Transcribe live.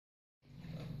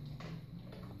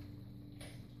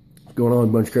Going on, a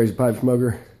bunch of crazy pipe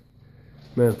smoker.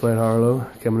 Meth Plant Harlow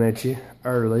coming at you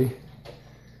early.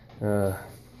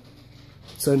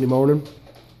 Sunday morning.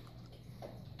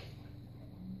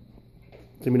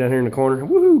 See me down here in the corner.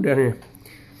 Woohoo, down here.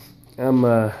 I'm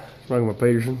smoking my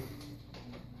Peterson.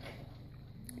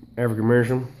 African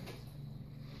American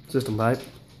system pipe.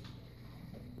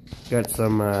 Got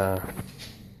some, I've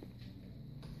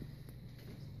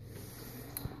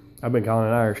been calling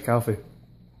it Irish coffee.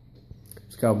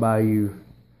 It's called Bayou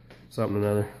something or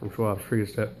another from Schwab's Free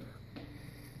Stuff.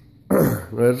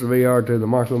 That's the VR to the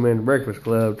Marshall Men's Breakfast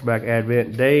Club Tobacco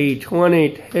Advent Day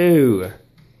 22.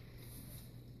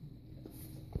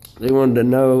 They wanted to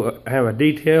know, have a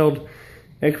detailed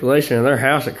explanation of their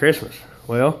house at Christmas.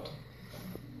 Well,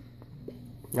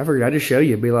 I figured I'd just show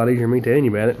you. It'd be a lot easier than me telling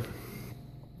you about it.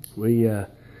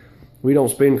 We don't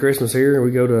spend Christmas here.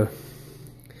 We go to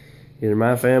either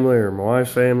my family or my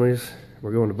wife's families.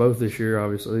 We're going to both this year,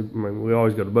 obviously. I mean, we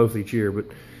always go to both each year, but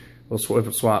we'll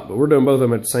swap. But we're doing both of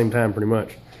them at the same time, pretty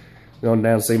much. Going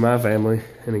down to see my family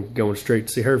and then going straight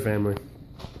to see her family.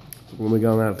 When we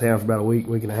go out of town for about a week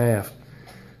and a half.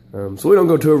 So we don't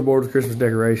go too overboard with Christmas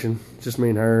decoration. It's just me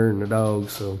and her and the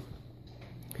dogs. So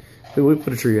we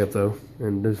put a tree up though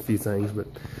and do a few things. But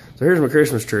so here's my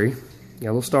Christmas tree. Got a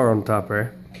little star on the top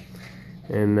there.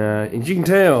 And as you can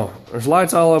tell, there's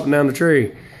lights all up and down the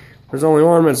tree. There's only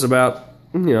ornaments about,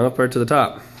 up there to the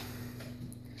top.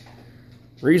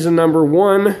 Reason number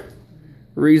one.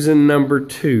 Reason number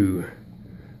two.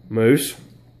 Moose.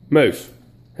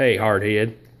 Hey,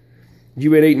 hardhead. You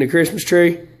been eating a Christmas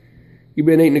tree? You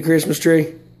been eating a Christmas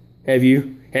tree? Have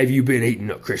you? Have you been eating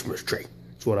a Christmas tree?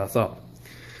 That's what I thought.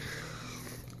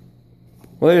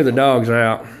 Well, there's the dogs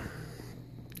out.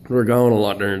 We're gone a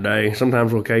lot during the day.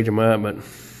 Sometimes we'll cage them up, but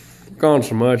we're gone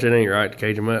so much, it ain't right to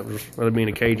cage them up. Just rather be in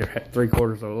a cage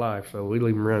 3/4 of their life, so we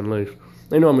leave them running loose.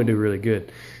 They normally do really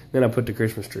good. Then I put the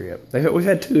Christmas tree up. We've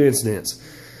had 2 incidents.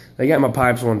 They got my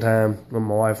pipes one time when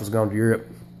my wife was gone to Europe.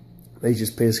 They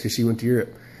just pissed because she went to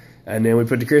Europe. And then we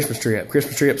put the Christmas tree up.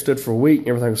 Christmas tree up stood for a week,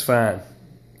 everything was fine.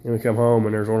 Then we come home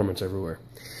and there's ornaments everywhere.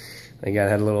 They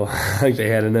had a little, I think they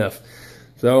had enough.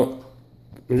 So,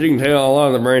 as you can tell, a lot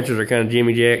of the branches are kind of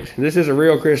jimmy jacked. This is a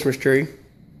real Christmas tree.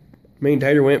 Me and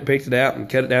Tater went and picked it out and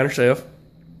cut it down herself.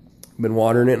 Been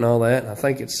watering it and all that. I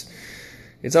think it's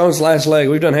on its last leg.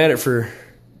 We've done had it for a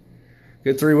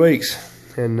good 3 weeks.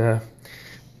 And I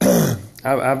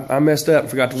messed up and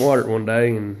forgot to water it one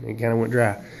day and it kind of went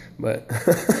dry. But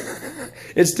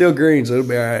it's still green, so it'll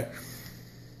be all right.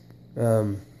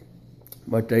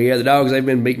 But yeah, the dogs, they've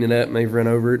been beating it up and they've run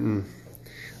over it and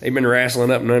they've been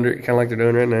wrestling up and under it, kind of like they're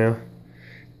doing right now.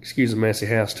 Excuse the messy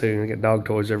house too. They got dog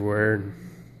toys everywhere and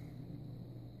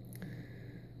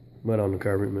mud on the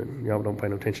carpet, but y'all don't pay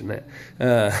no attention to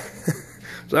that.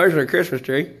 So there's our Christmas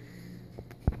tree.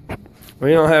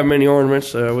 We don't have many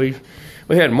ornaments. We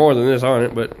had more than this on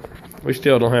it, but we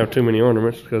still don't have too many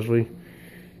ornaments because we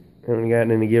haven't gotten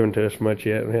any given to us much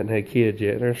yet. We hadn't had kids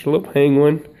yet. There's a little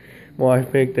penguin my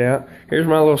wife picked out. Here's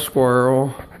my little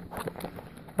squirrel.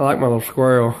 I like my little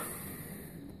squirrel.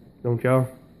 Don't y'all?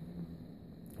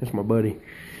 That's my buddy.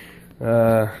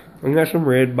 We got some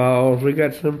red balls. We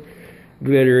got some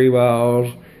glittery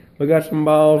balls. We got some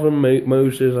balls of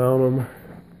mooses on them.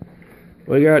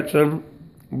 We got some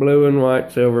blue and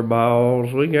white silver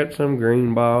balls. We got some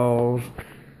green balls.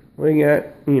 We got,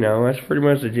 that's pretty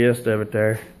much the gist of it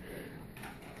there.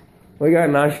 We got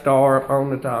a nice star up on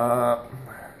the top.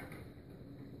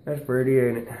 That's pretty,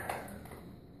 ain't it?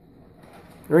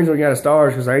 The reason we got a star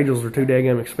is because angels are too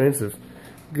daggum expensive.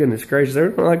 Goodness gracious,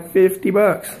 they're like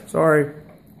 $50. Sorry.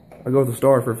 I go with the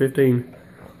star for 15.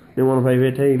 Didn't want to pay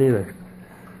 15 either.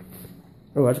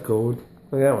 Oh, that's cool. Look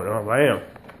at that one. Oh, bam.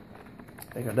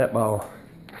 They got that ball.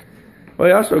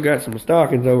 We also got some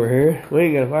stockings over here. We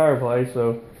ain't got a fireplace,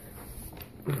 so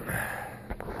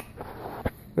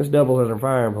this doubles as a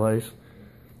fireplace.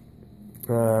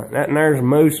 That and there's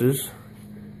Moose's.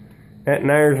 That and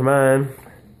there's mine.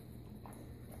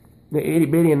 The itty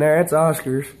bitty in there, that's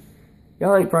Oscar's.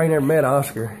 Y'all ain't probably never met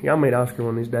Oscar. Y'all meet Oscar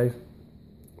one of these days.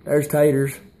 There's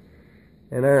Tater's.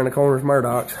 And there in the corner's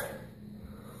Murdoch's.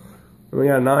 And we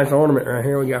got a nice ornament right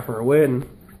here we got for our wedding.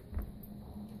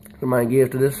 Somebody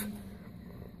gifted us.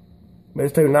 But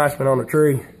it's too nice been on the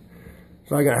tree.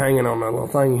 So I got it hanging on that little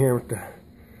thing here with the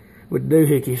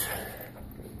doohickeys.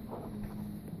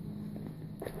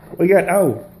 We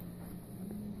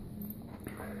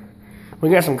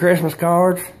got some Christmas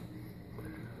cards.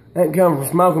 That comes from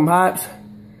Smoking Pipes.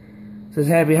 It says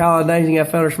Happy Holidays. You got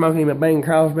a fella smoking him at Bing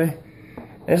Crosby.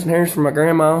 This one here's from my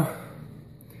grandma.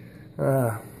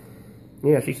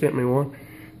 Yeah, she sent me one.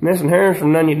 And this one here's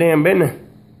from None Your Damn Business.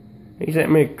 He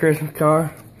sent me a Christmas card.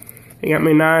 He got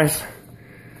me nice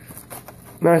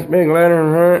big letter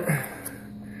in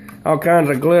front. All kinds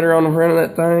of glitter on the front of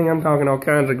that thing. I'm talking all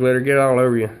kinds of glitter. Get it all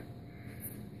over you.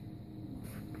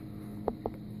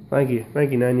 Thank you,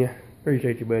 Nanya.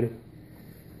 Appreciate you, buddy.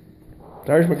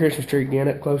 There's my Christmas tree again,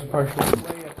 up close and personal.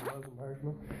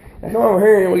 Now come over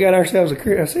here and we got ourselves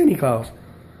a Santa Claus.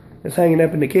 It's hanging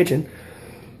up in the kitchen.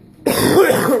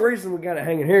 The reason we got it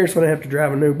hanging here is so I have to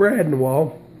drive a new brad in the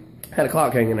wall. Had a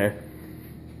clock hanging there.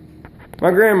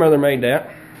 My grandmother made that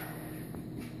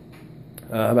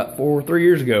about 3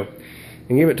 years ago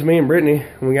and gave it to me and Brittany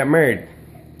when we got married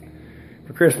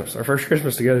for Christmas. Our first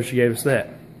Christmas together, she gave us that.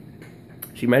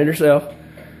 She made it herself.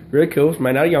 Really cool. It's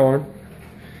made out of yarn.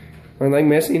 One thing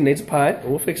messy, needs a pipe.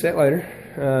 We'll fix that later.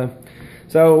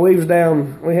 So we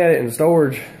had it in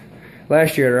storage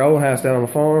last year at our old house down on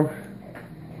the farm.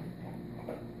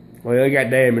 Well, it got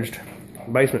damaged.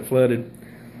 The basement flooded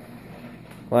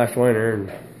last winter, and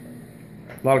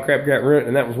a lot of crap got ruined,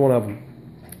 and that was one of them.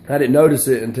 I didn't notice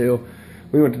it until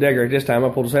we went to decorate this time. I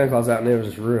pulled the Santa Claus out, and it was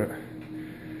just ruined.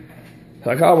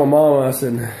 So I called my mom, and I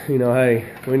said, you know, hey,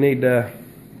 we need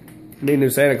new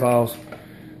Santa Claus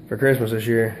for Christmas this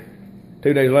year.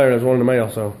 2 days later, there was one in the mail,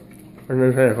 so there's a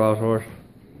new Santa Claus for us.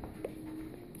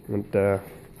 But,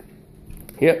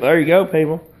 yep, there you go,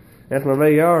 people. That's my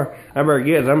VR. I better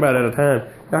get it, I'm about out of time.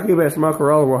 Y'all keep that smoke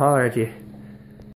rolling, we'll holler at you.